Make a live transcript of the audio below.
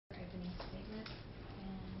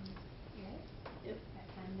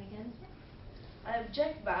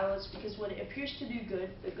object violence because when it appears to do good,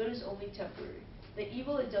 the good is only temporary. The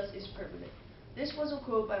evil it does is permanent. This was a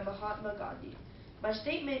quote by Mahatma Gandhi. My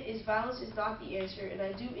statement is violence is not the answer, and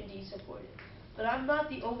I do indeed support it. But I'm not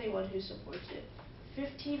the only one who supports it.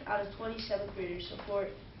 15 out of 20 seventh graders support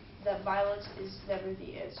that violence is never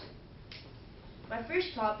the answer. My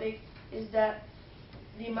first topic is that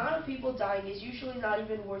the amount of people dying is usually not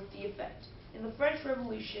even worth the effect. In the French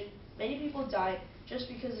Revolution, many people died just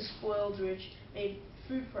because the spoiled rich made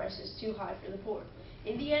food prices too high for the poor.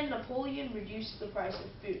 In the end, Napoleon reduced the price of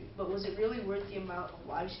food, but was it really worth the amount of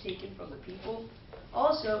lives taken from the people?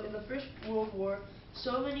 Also, in the First World War,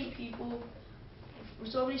 so many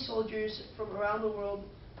soldiers from around the world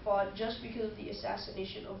fought just because of the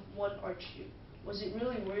assassination of one archduke. Was it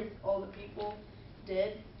really worth all the people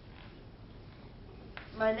dead?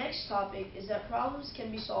 My next topic is that problems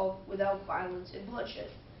can be solved without violence and bloodshed.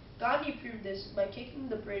 Gandhi proved this by kicking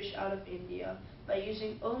the British out of India by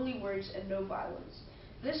using only words and no violence.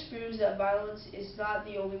 This proves that violence is not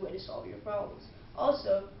the only way to solve your problems.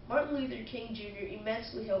 Also, Martin Luther King Jr.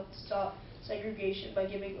 immensely helped stop segregation by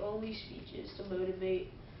giving only speeches to motivate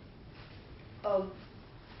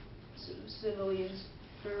civilians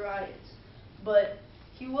for riots. But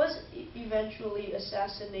he was eventually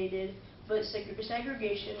assassinated, but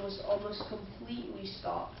segregation was almost completely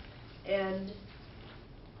stopped. And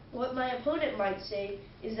what my opponent might say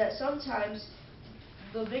is that sometimes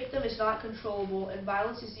the victim is not controllable and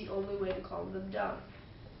violence is the only way to calm them down.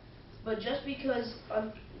 But just because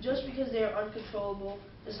they are uncontrollable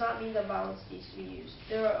does not mean that violence needs to be used.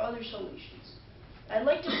 There are other solutions. I'd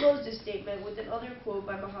like to close this statement with another quote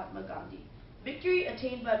by Mahatma Gandhi. Victory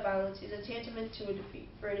attained by violence is a tantamount to a defeat,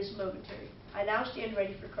 for it is momentary. I now stand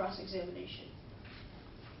ready for cross-examination.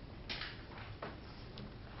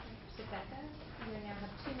 Rebecca, you now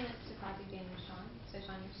have 2 minutes to cross-examine Sean. So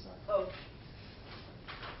Sean, you're slow. Oh.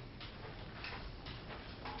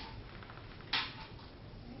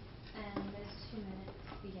 And those 2 minutes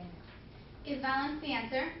begin now. Is violence the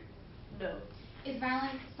answer? No. Is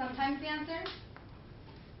violence sometimes the answer?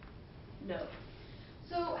 No.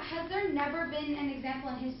 So has there never been an example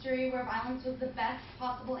in history where violence was the best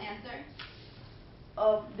possible answer?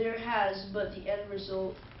 There has, but the end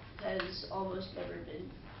result has almost never been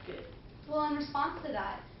good. Well, in response to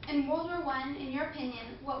that, in World War I, in your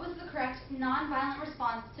opinion, what was the correct non-violent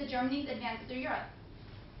response to Germany's advance through Europe?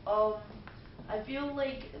 I feel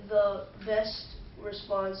like the best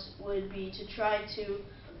response would be to try to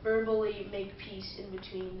verbally make peace in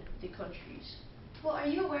between the countries. Well, are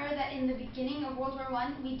you aware that in the beginning of World War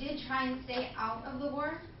I, we did try and stay out of the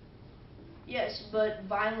war? Yes, but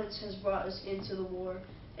violence has brought us into the war,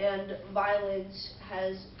 and violence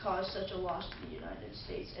has caused such a loss to the United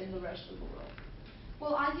States and the rest of the world.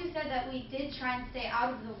 Well, as you said that we did try and stay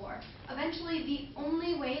out of the war, eventually the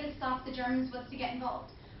only way to stop the Germans was to get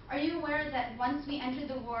involved. Are you aware that once we entered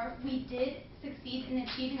the war, we did succeed in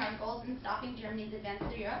achieving our goals in stopping Germany's advance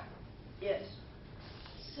through Europe? Yes.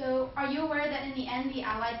 So, are you aware that in the end the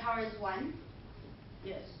Allied powers won?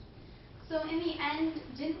 Yes. So in the end,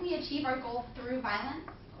 didn't we achieve our goal through violence?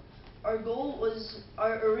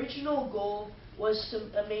 Our original goal was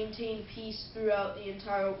to maintain peace throughout the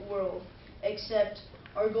entire world, except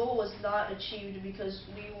our goal was not achieved because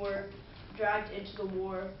we were dragged into the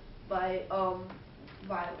war by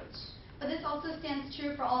violence. But this also stands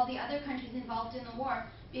true for all the other countries involved in the war,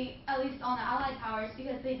 at least all the Allied powers,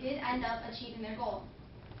 because they did end up achieving their goal.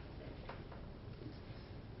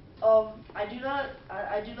 I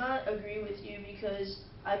do not agree with you because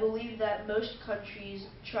I believe that most countries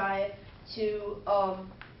try to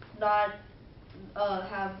not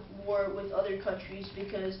have war with other countries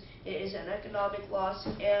because it is an economic loss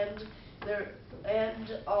and there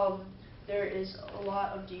is a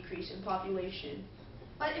lot of decrease in population.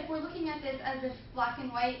 But if we're looking at this as if black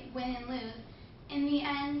and white win and lose, in the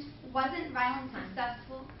end, wasn't violence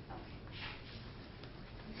successful?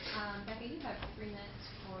 Becca, you have 3 minutes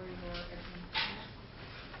for your opening statement.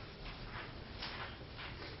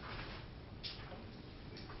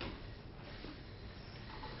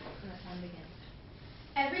 And the time begins.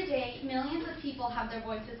 Every day, millions of people have their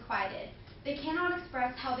voices quieted. They cannot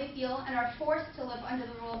express how they feel and are forced to live under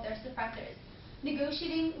the rule of their suppressors.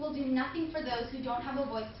 Negotiating will do nothing for those who don't have a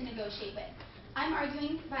voice to negotiate with. I'm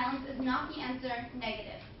arguing violence is not the answer,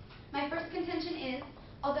 negative. My first contention is,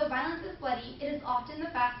 although violence is bloody, it is often the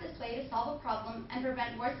fastest way to solve a problem and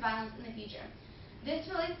prevent worse violence in the future. This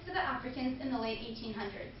relates to the Africans in the late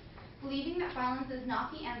 1800s. Believing that violence is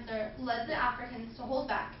not the answer led the Africans to hold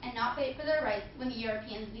back and not fight for their rights when the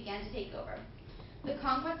Europeans began to take over. The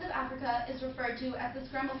conquest of Africa is referred to as the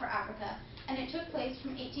Scramble for Africa, and it took place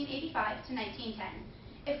from 1885 to 1910.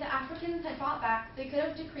 If the Africans had fought back, they could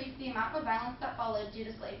have decreased the amount of violence that followed due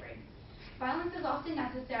to slavery. Violence is often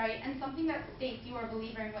necessary and something that states you are a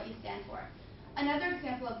believer in what you stand for. Another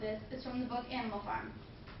example of this is from the book Animal Farm.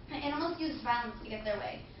 The animals used violence to get their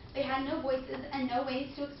way. They had no voices and no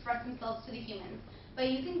ways to express themselves to the humans.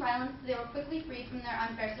 By using violence, they were quickly freed from their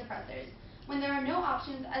unfair suppressors. When there are no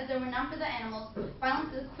options, as there were none for the animals,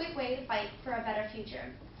 violence is a quick way to fight for a better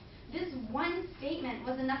future. This one statement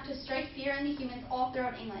was enough to strike fear in the humans all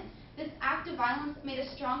throughout England. This act of violence made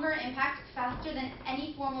a stronger impact faster than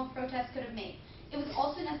any form of protest could have made. It was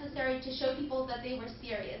also necessary to show people that they were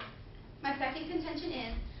serious. My second contention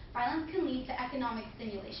is, violence can lead to economic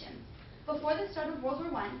stimulation. Before the start of World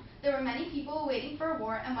War I, there were many people waiting for a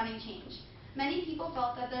war and wanting change. Many people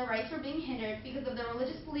felt that their rights were being hindered because of their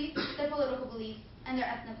religious beliefs, their political beliefs, and their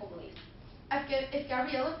ethnical beliefs. If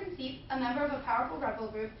Gabriele Principe, a member of a powerful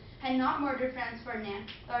rebel group, had not murdered Franz Ferdinand,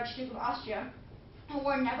 the Archduke of Austria, a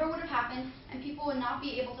war never would have happened and people would not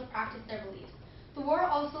be able to practice their beliefs. The war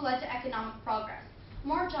also led to economic progress.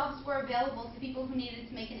 More jobs were available to people who needed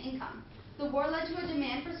to make an income. The war led to a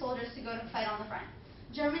demand for soldiers to go to fight on the front.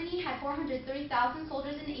 Germany had 430,000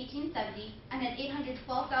 soldiers in 1870 and had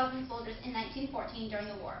 812,000 soldiers in 1914 during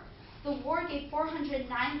the war. The war gave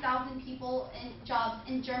 409,000 people jobs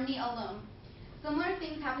in Germany alone. Similar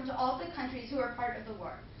things happened to all the countries who were part of the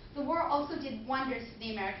war. The war also did wonders for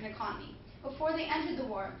the American economy. Before they entered the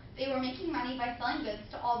war, they were making money by selling goods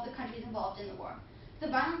to all of the countries involved in the war. The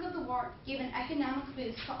violence of the war gave an economic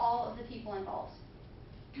boost to all of the people involved.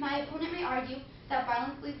 My opponent may argue that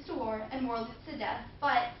violence leads to war and war leads to death,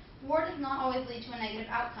 but war does not always lead to a negative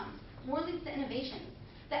outcome. War leads to innovations.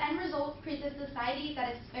 The end result creates a society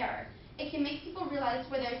that is fairer. It can make people realize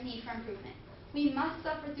where there is need for improvement. We must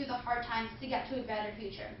suffer through the hard times to get to a better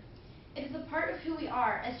future. It is a part of who we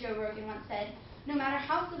are, as Joe Rogan once said, no matter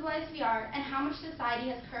how civilized we are and how much society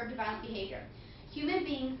has curbed violent behavior. Human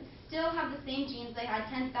beings still have the same genes they had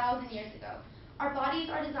 10,000 years ago. Our bodies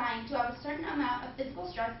are designed to have a certain amount of physical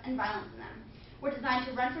stress and violence in them. We're designed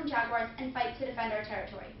to run from jaguars and fight to defend our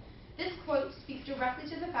territory. This quote speaks directly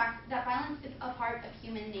to the fact that violence is a part of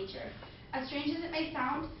human nature. As strange as it may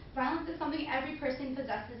sound, violence is something every person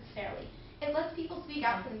possesses fairly. It lets people speak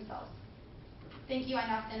out for themselves. Thank you. I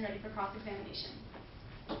now stand ready for cross-examination.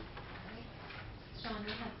 Sean,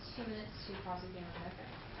 you have 2 minutes to cross-examine Rebecca.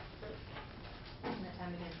 And the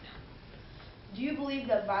time begins now. Do you believe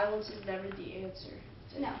that violence is never the answer?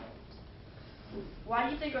 No. Why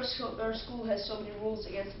do you think our school has so many rules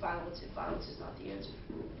against violence if violence is not the answer?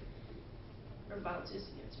 Or violence is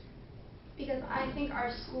the answer? Because I think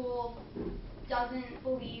our school doesn't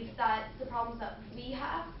believe that the problems that we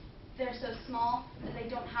have, they're so small that they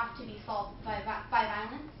don't have to be solved by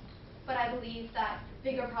violence. But I believe that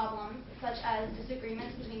bigger problems, such as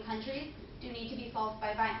disagreements between countries, do need to be solved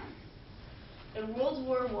by violence. In World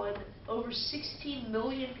War I, over 16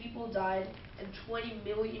 million people died and 20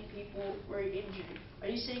 million people were injured. Are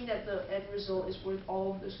you saying that the end result is worth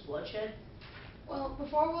all of this bloodshed? Well,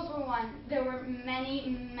 before World War I, there were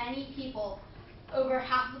many people, over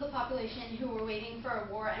half of the population, who were waiting for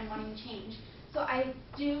a war and wanting change. So I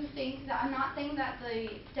do think that, I'm not saying that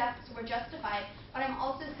the deaths were justified, but I'm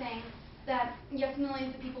also saying that, yes,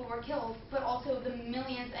 millions of people were killed, but also the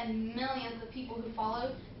millions and millions of people who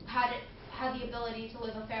followed had the ability to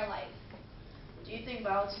live a fair life. Do you think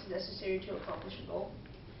violence is necessary to accomplish a goal?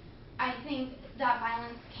 I think that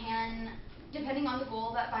violence can, depending on the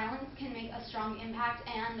goal, that violence can make a strong impact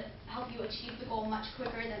and help you achieve the goal much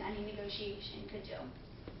quicker than any negotiation could do.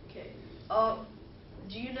 Okay.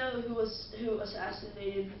 Do you know who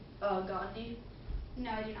assassinated Gandhi? No,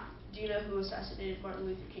 I do not. Do you know who assassinated Martin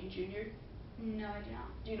Luther King Jr.? No, I do not.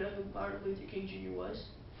 Do you know who Martin Luther King Jr. was?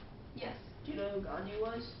 Yes. Do you know who Gandhi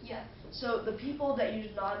was? Yes. So the people that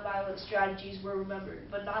used nonviolent strategies were remembered,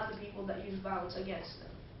 but not the people that used violence against them.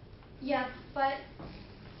 Yes, but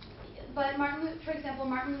for example,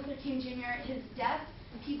 Martin Luther King Jr., his death,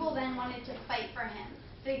 people then wanted to fight for him.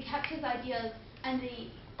 They kept his ideas and they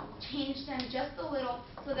changed them just a little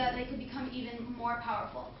so that they could become even more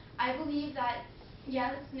powerful. I believe that,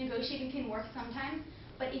 yes, negotiating can work sometimes,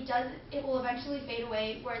 but it will eventually fade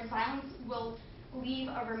away, whereas violence will leave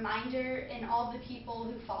a reminder in all the people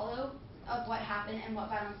who follow of what happened and what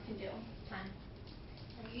violence can do. Time.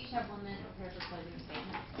 You each have 1 minute to prepare for closing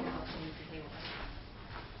statements. I'll change the table.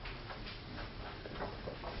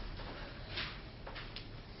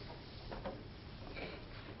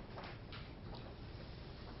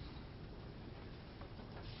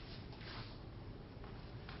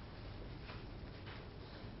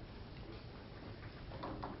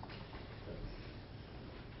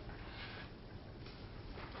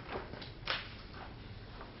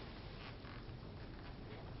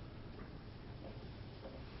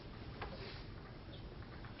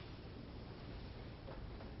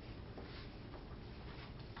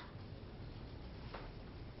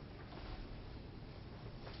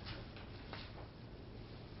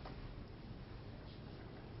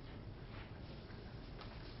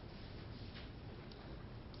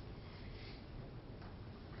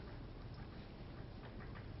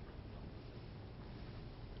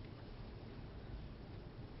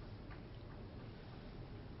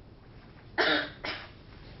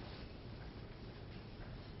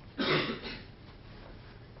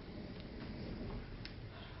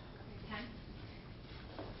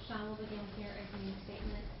 will begin here opening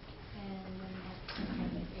statement, and then you have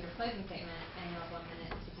your closing statement, and you'll have 1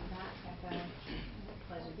 minute to do that. Becca, the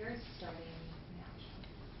pleasure of yours, starting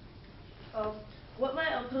now. What my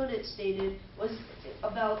opponent stated was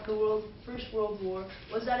about the First World War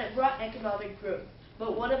was that it brought economic growth.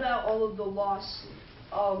 But what about all of the loss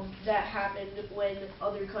that happened when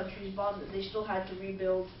other countries bombed them? They still had to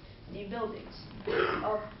rebuild the buildings.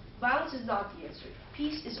 Violence is not the answer.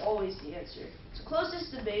 Peace is always the answer. To close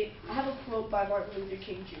this debate, I have a quote by Martin Luther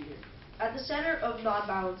King Jr. At the center of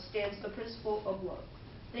nonviolence stands the principle of love.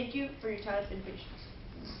 Thank you for your time and patience.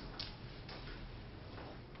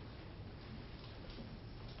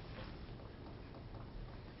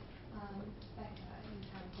 Becca, you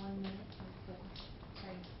have 1 minute to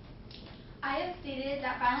I have stated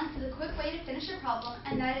that violence is a quick way to finish a problem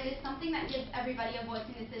and that it is something that gives everybody a voice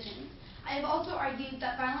in decisions. I have also argued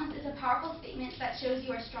that violence is a powerful statement that shows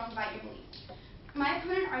you are strong about your beliefs. My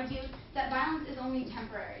opponent argued that violence is only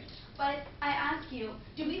temporary. But I ask you,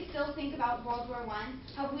 do we still think about World War I?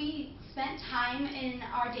 Have we spent time in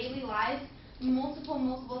our daily lives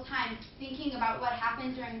multiple times thinking about what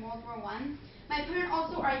happened during World War I? My opponent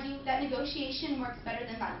also argued that negotiation works better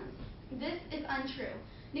than violence. This is untrue.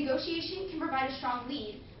 Negotiation can provide a strong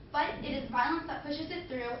lead, but it is violence that pushes it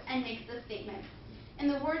through and makes the statement. In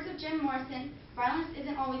the words of Jim Morrison, violence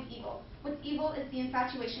isn't always evil. What's evil is the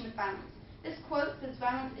infatuation with violence. This quote says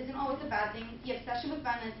violence isn't always a bad thing. The obsession with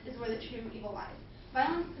violence is where the true evil lies.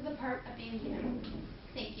 Violence is a part of being human.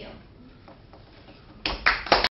 Thank you.